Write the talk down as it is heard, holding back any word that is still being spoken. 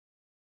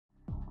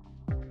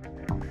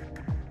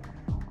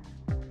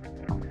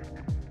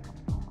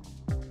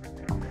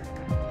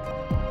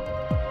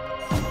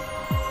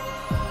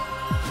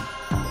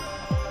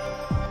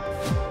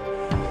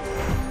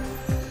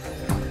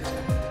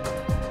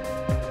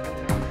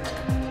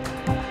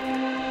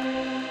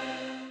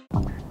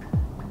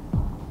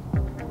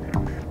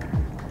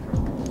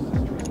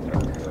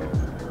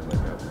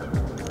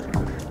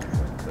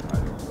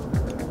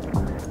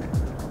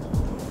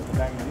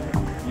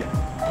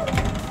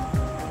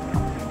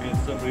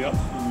somebody else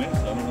who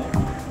missed, I don't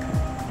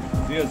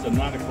know. There's a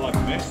 9 o'clock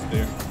mass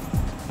there.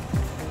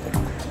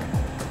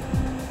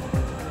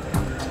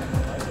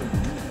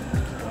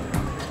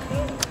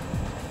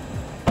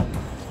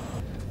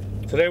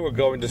 Today we're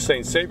going to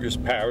St. Saviour's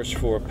Parish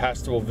for a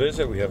pastoral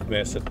visit. We have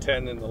Mass at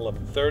 10 and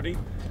 11:30,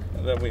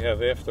 and then we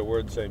have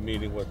afterwards a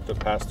meeting with the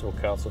Pastoral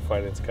Council,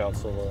 Finance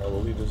Council, the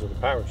leaders of the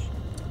parish.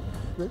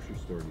 What grocery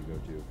store do you go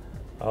to?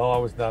 Oh, I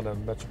was down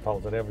in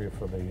Metropolitan area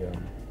for the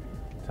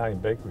Italian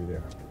bakery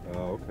there.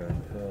 Oh, okay.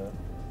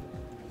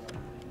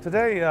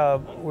 Today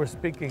we're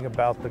speaking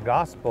about the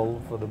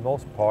gospel for the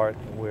most part,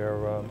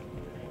 where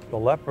the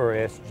leper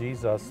asked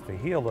Jesus to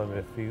heal him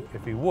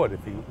if he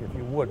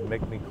would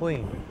make me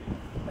clean.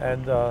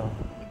 And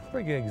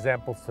bringing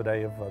examples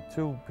today of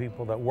two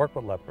people that work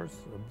with lepers,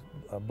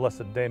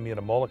 Blessed Damien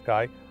of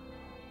Molokai,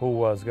 who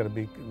was going to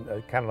be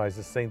canonized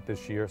as saint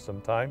this year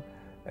sometime,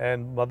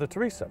 and Mother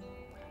Teresa.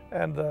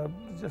 And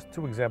just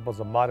two examples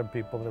of modern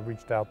people that have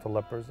reached out to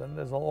lepers. And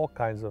there's all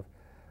kinds of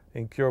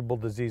incurable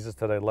diseases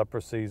today,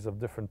 leprosies of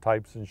different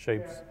types and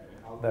shapes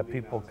that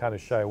people kind of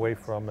shy away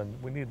from.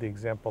 And we need the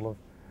example of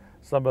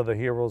some of the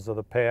heroes of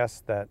the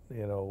past that,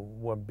 you know,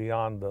 went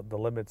beyond the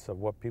limits of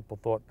what people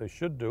thought they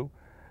should do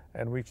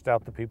and reached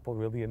out to people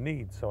really in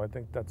need. So I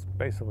think that's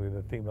basically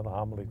the theme of the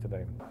homily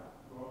today.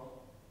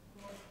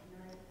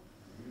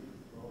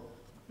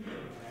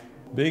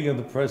 Being in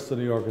the press of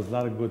New York is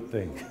not a good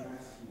thing.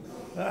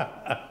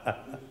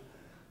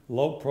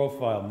 Low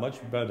profile, much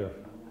better.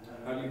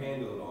 How do you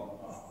handle it all?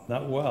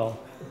 Not well.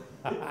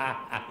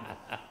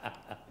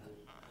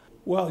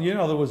 Well, you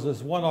know, there was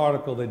this one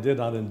article they did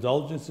on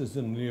indulgences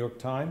in the New York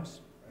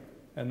Times,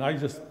 and I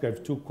just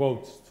gave two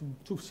quotes,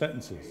 two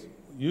sentences.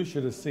 You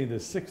should have seen the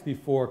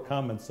 64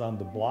 comments on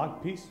the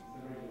blog piece.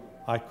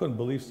 I couldn't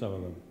believe some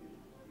of them.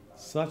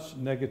 Such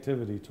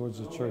negativity towards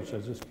the church, I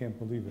just can't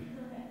believe it.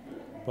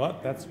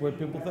 But that's what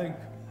people think.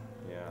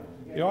 Yeah.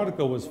 The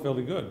article was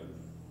fairly good,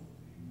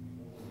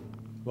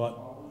 but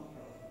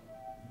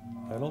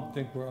I don't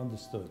think we're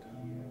understood.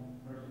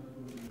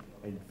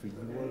 And for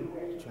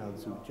your child,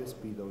 so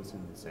just be those in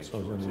the So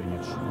sanctuary.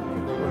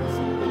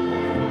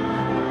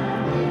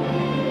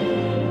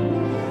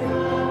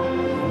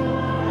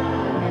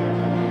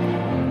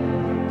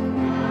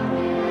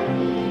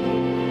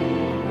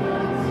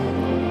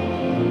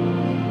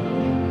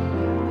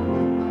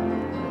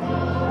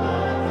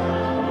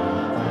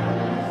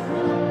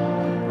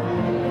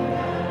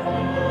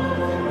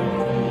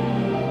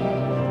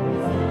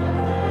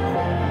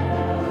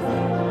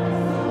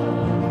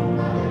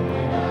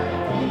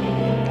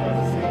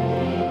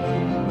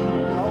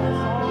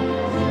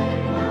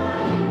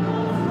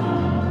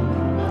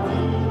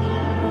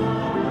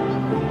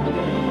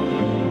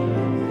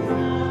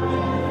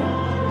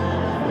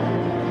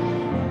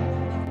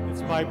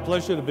 My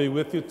pleasure to be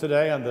with you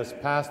today on this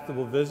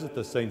pastoral visit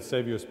to St.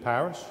 Saviour's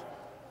Parish.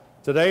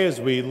 Today, as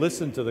we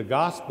listen to the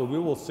gospel, we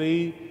will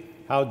see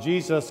how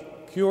Jesus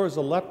cures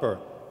a leper.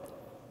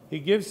 He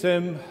gives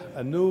him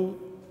a new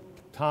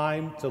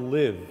time to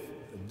live,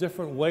 a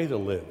different way to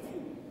live.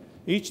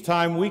 Each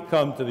time we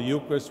come to the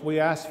Eucharist, we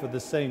ask for the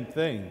same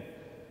thing,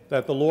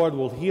 that the Lord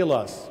will heal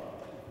us,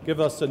 give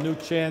us a new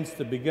chance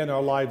to begin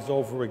our lives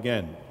over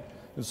again.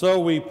 And so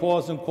we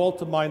pause and call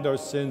to mind our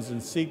sins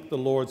and seek the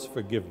Lord's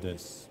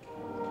forgiveness.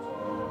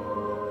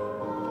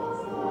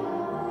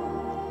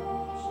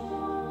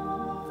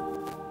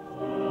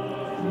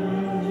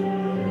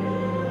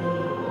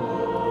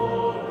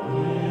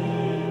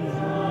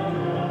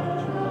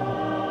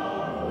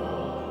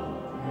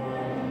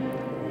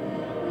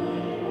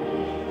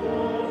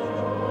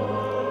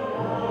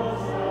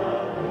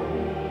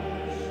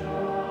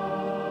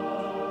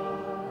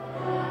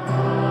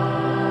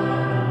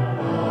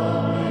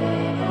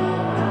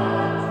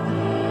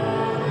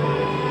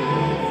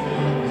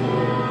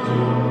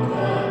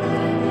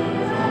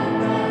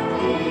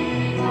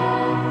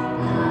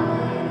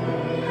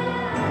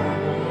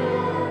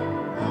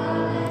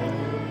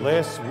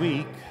 Last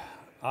week,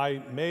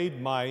 I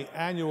made my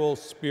annual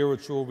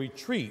spiritual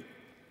retreat.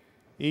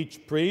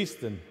 Each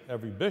priest and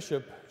every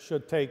bishop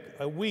should take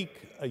a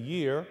week a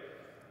year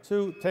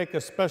to take a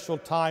special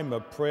time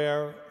of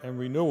prayer and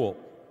renewal.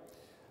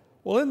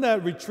 Well, in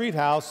that retreat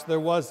house,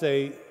 there was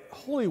a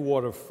holy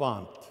water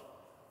font,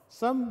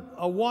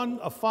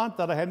 a font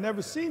that I had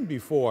never seen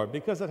before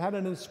because it had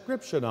an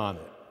inscription on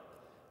it.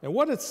 And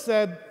what it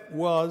said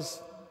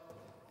was,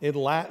 in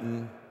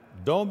Latin,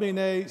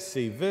 Domine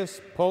si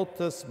vis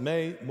potus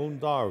me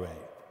mundare,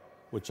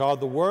 which are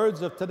the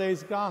words of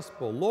today's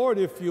gospel. Lord,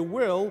 if you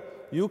will,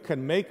 you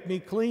can make me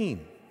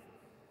clean.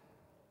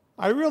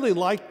 I really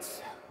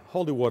liked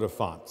holy water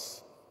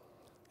fonts,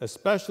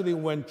 especially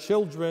when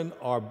children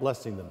are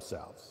blessing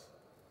themselves.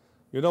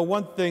 You know,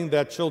 one thing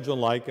that children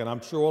like, and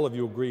I'm sure all of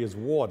you agree, is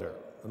water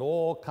in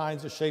all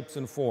kinds of shapes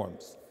and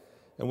forms.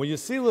 And when you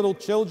see little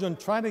children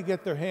trying to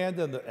get their hand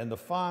in the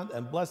font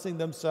and blessing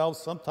themselves,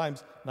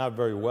 sometimes not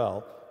very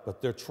well, but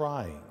they're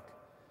trying.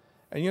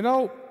 And you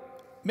know,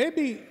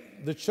 maybe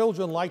the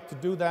children like to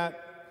do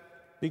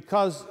that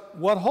because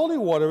what holy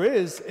water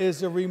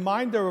is a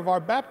reminder of our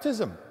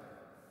baptism.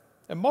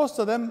 And most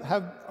of them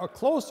are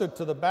closer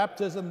to the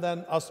baptism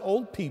than us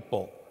old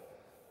people.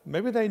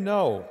 Maybe they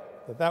know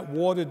that that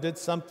water did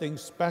something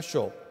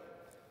special.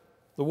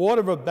 The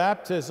water of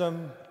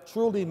baptism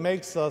truly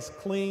makes us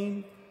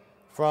clean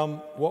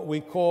from what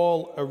we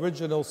call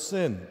original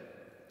sin.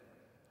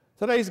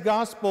 Today's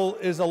gospel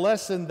is a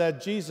lesson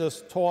that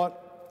Jesus taught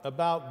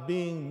about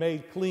being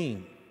made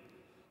clean,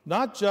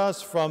 not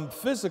just from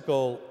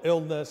physical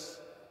illness,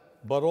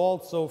 but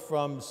also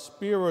from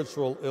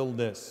spiritual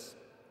illness.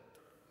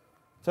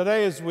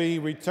 Today, as we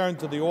return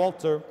to the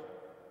altar,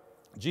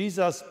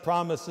 Jesus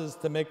promises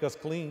to make us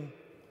clean.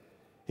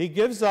 He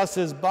gives us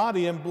his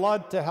body and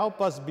blood to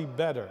help us be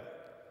better.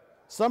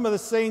 Some of the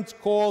saints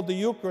call the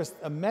Eucharist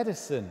a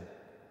medicine,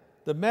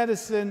 the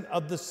medicine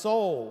of the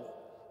soul,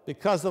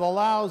 because it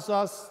allows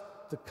us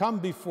to come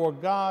before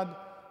God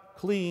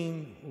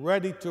clean,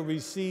 ready to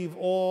receive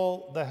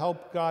all the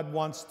help God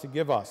wants to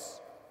give us.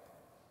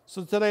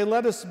 So today,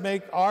 let us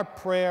make our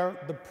prayer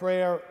the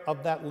prayer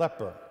of that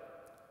leper.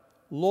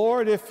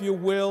 Lord, if you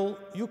will,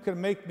 you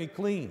can make me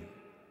clean.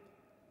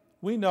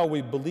 We know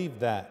we believe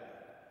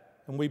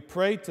that, and we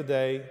pray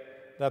today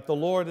that the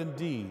Lord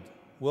indeed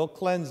will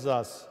cleanse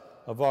us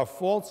of our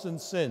faults and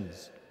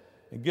sins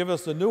and give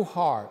us a new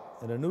heart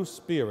and a new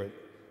spirit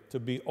to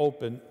be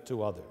open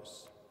to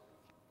others.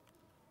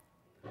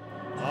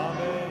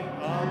 Amen,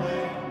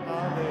 amen,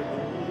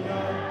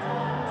 alleluia.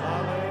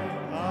 Amen,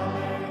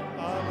 amen,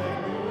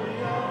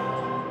 alleluia.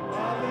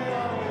 Amen, amen,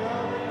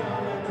 alleluia.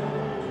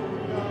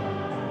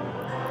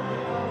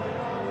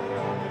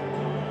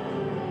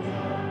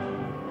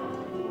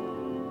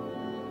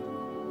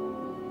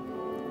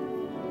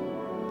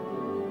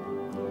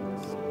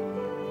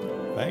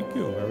 Thank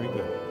you, very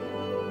good.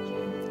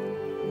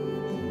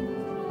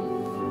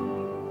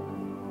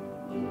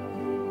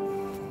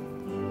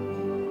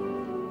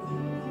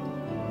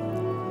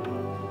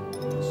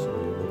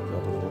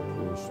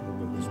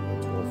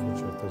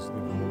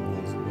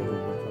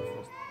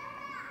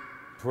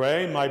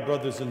 Pray, my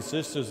brothers and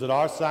sisters, that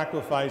our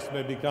sacrifice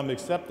may become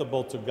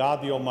acceptable to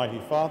God the Almighty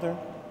Father.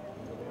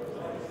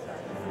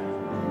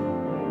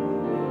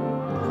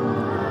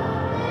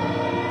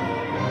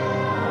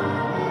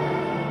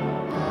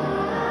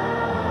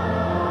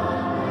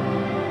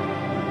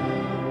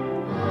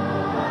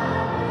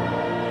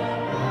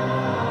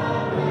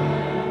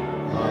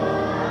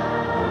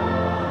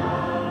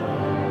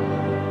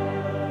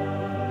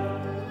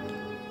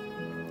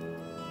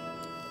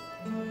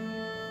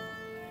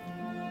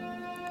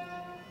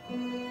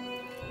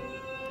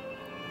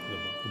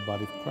 The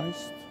body of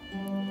Christ,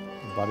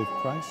 the body of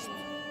Christ,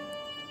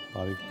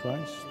 body of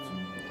Christ,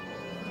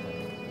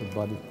 the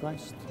body of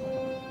Christ,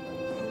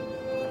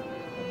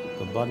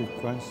 the body of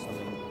Christ,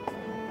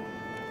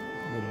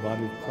 the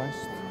body of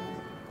Christ,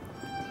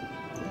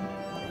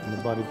 the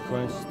body of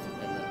Christ,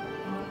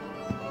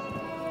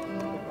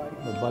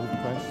 the body of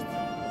Christ,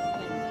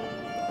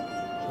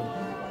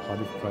 the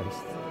body of Christ,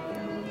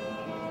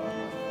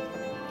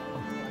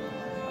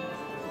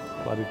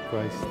 body of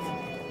Christ.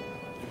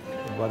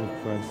 The body of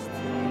Christ,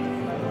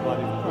 the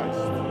body of Christ,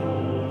 the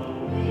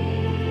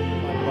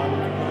body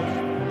of Christ,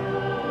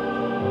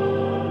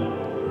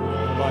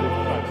 the body of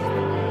Christ.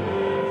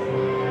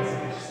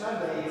 Next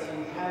Sundays we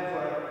have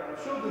our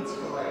children's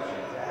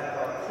collection to have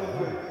our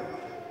children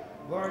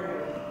learn.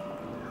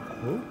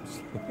 Oops.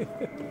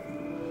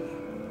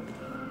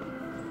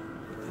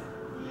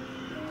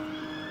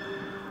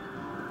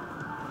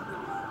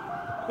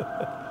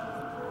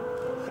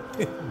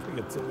 Bring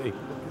it to me.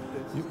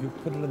 You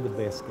put it in the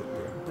basket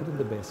there. Put it in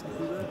the basket.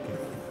 Okay.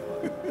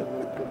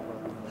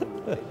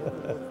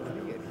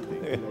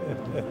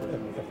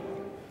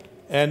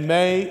 And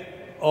may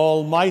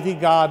Almighty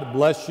God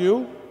bless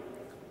you,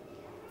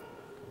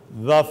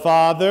 the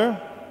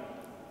Father,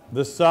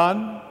 the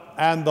Son,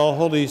 and the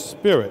Holy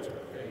Spirit.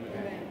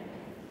 Amen.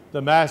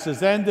 The Mass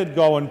is ended.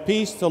 Go in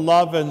peace to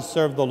love and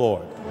serve the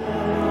Lord.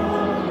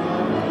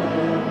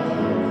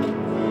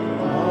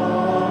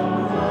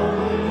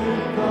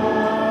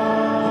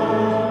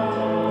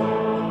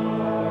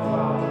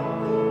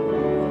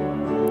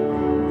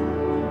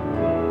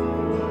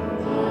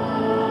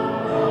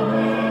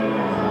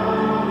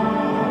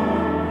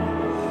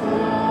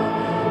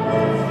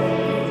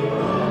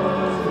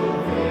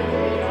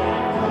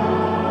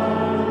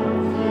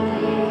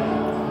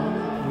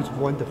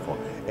 Wonderful.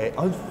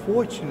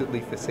 Unfortunately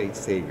for St.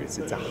 Saviour's,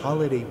 it's a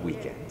holiday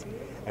weekend,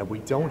 and we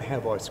don't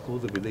have our School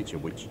of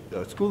Religion, which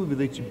School of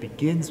Religion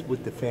begins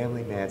with the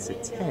family mass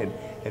at 10,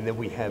 and then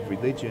we have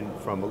religion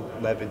from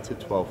 11 to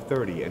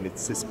 12:30, and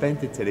it's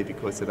suspended today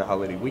because of the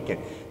holiday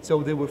weekend.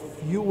 So there were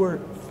fewer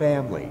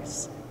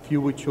families,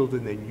 fewer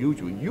children than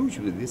usual.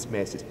 Usually this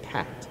mass is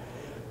packed.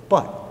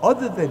 But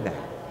other than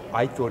that,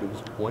 I thought it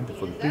was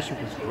wonderful. The bishop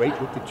was great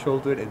with the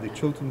children, and the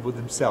children were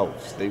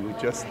themselves. They were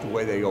just the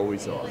way they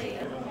always are.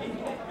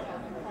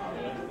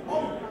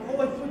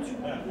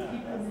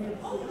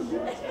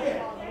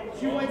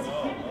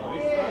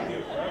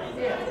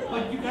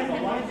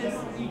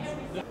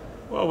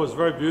 Well, it was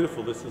very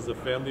beautiful. This is a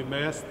family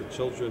mass. The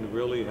children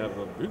really have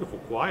a beautiful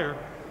choir.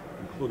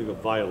 including a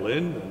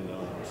violin, and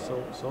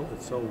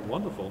it's so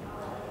wonderful.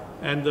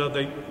 And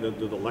they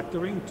do the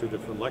lecturing, 2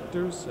 different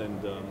lectors,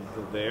 and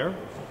they're there,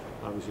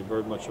 obviously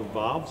very much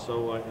involved.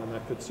 So I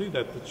could see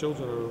that the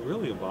children are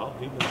really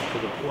involved, even to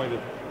the point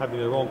of having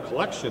their own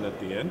collection at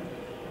the end,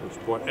 which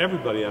brought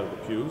everybody out of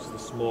the pews. The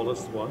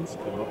smallest ones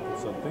came up with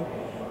something.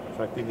 In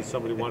fact, even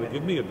somebody wanted to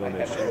give me a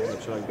donation,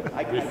 which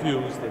I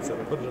refused. They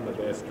said, put it in the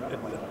basket.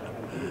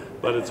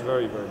 But it's a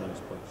very, very nice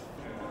place.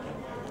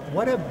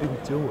 What I've been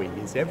doing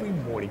is every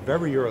morning,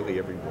 very early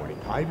every morning,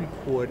 I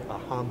record a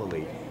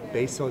homily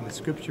based on the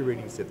scripture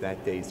readings of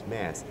that day's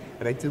Mass.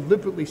 And I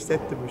deliberately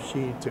set the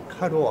machine to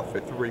cut off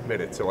at 3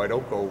 minutes so I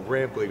don't go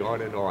rambling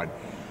on and on.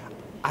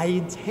 I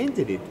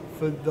intended it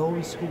for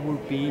those who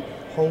would be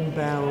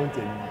homebound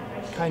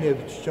and kind of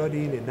shut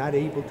in and not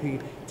able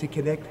to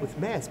connect with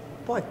Mass.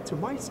 But to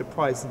my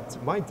surprise and to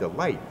my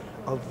delight,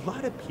 a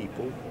lot of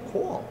people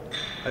call.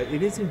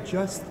 It isn't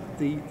just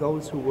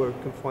those who are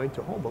confined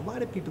to home. A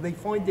lot of people, they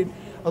find it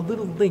a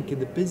little link in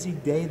the busy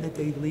day that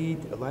they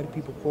lead. A lot of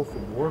people call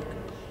from work,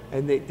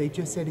 and they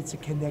just said it's a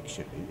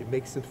connection. It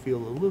makes them feel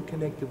a little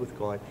connected with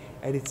God,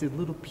 and it's a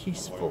little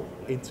peaceful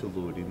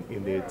interlude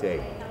in their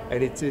day.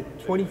 And it's a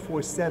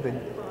 24/7,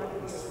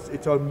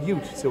 it's on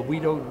mute, so we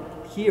don't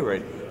hear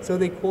it, so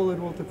they call it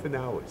all different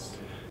hours.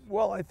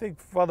 Well, I think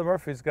Father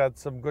Murphy's got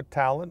some good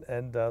talent,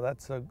 and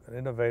that's an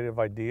innovative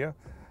idea.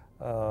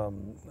 I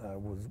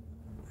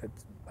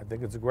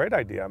think it's a great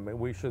idea. I mean,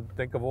 we should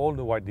think of all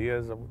new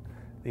ideas.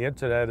 The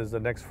internet is the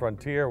next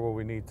frontier where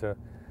we need to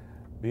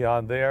be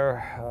on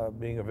there,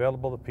 being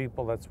available to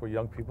people. That's where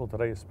young people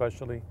today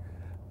especially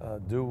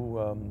do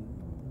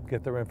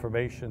get their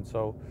information.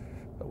 So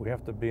we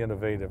have to be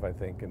innovative, I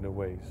think, in new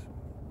ways.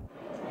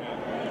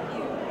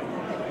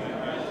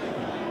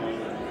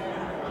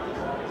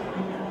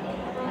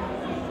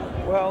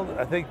 Well,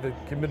 I think the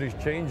community's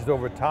changed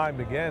over time.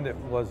 Again, it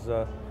was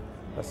a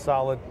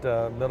solid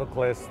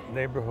middle-class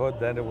neighborhood.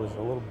 Then it was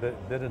a little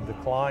bit in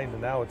decline,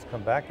 and now it's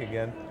come back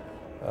again,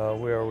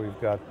 where we've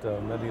got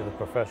many of the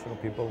professional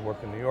people who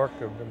work in New York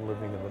have been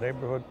living in the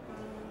neighborhood.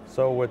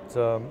 So it's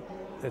I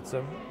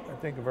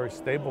think, a very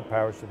stable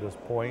parish at this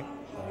point,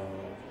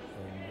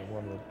 and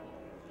one of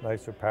the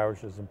nicer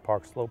parishes in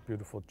Park Slope.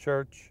 Beautiful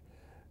church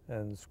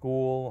and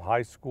school,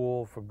 high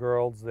school for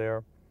girls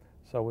there.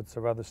 So it's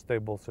a rather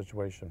stable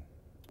situation.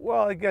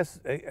 Well, I guess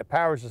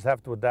parishes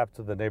have to adapt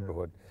to the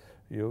neighborhood.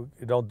 You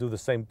don't do the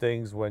same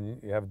things when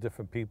you have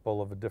different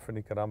people of a different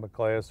economic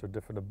class or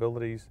different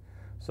abilities.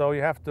 So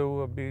you have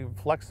to be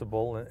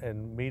flexible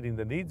in meeting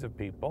the needs of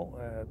people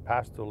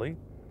pastorally.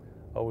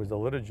 Always the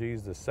liturgy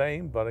is the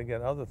same, but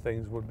again, other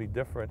things would be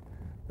different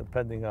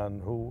depending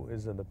on who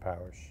is in the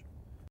parish.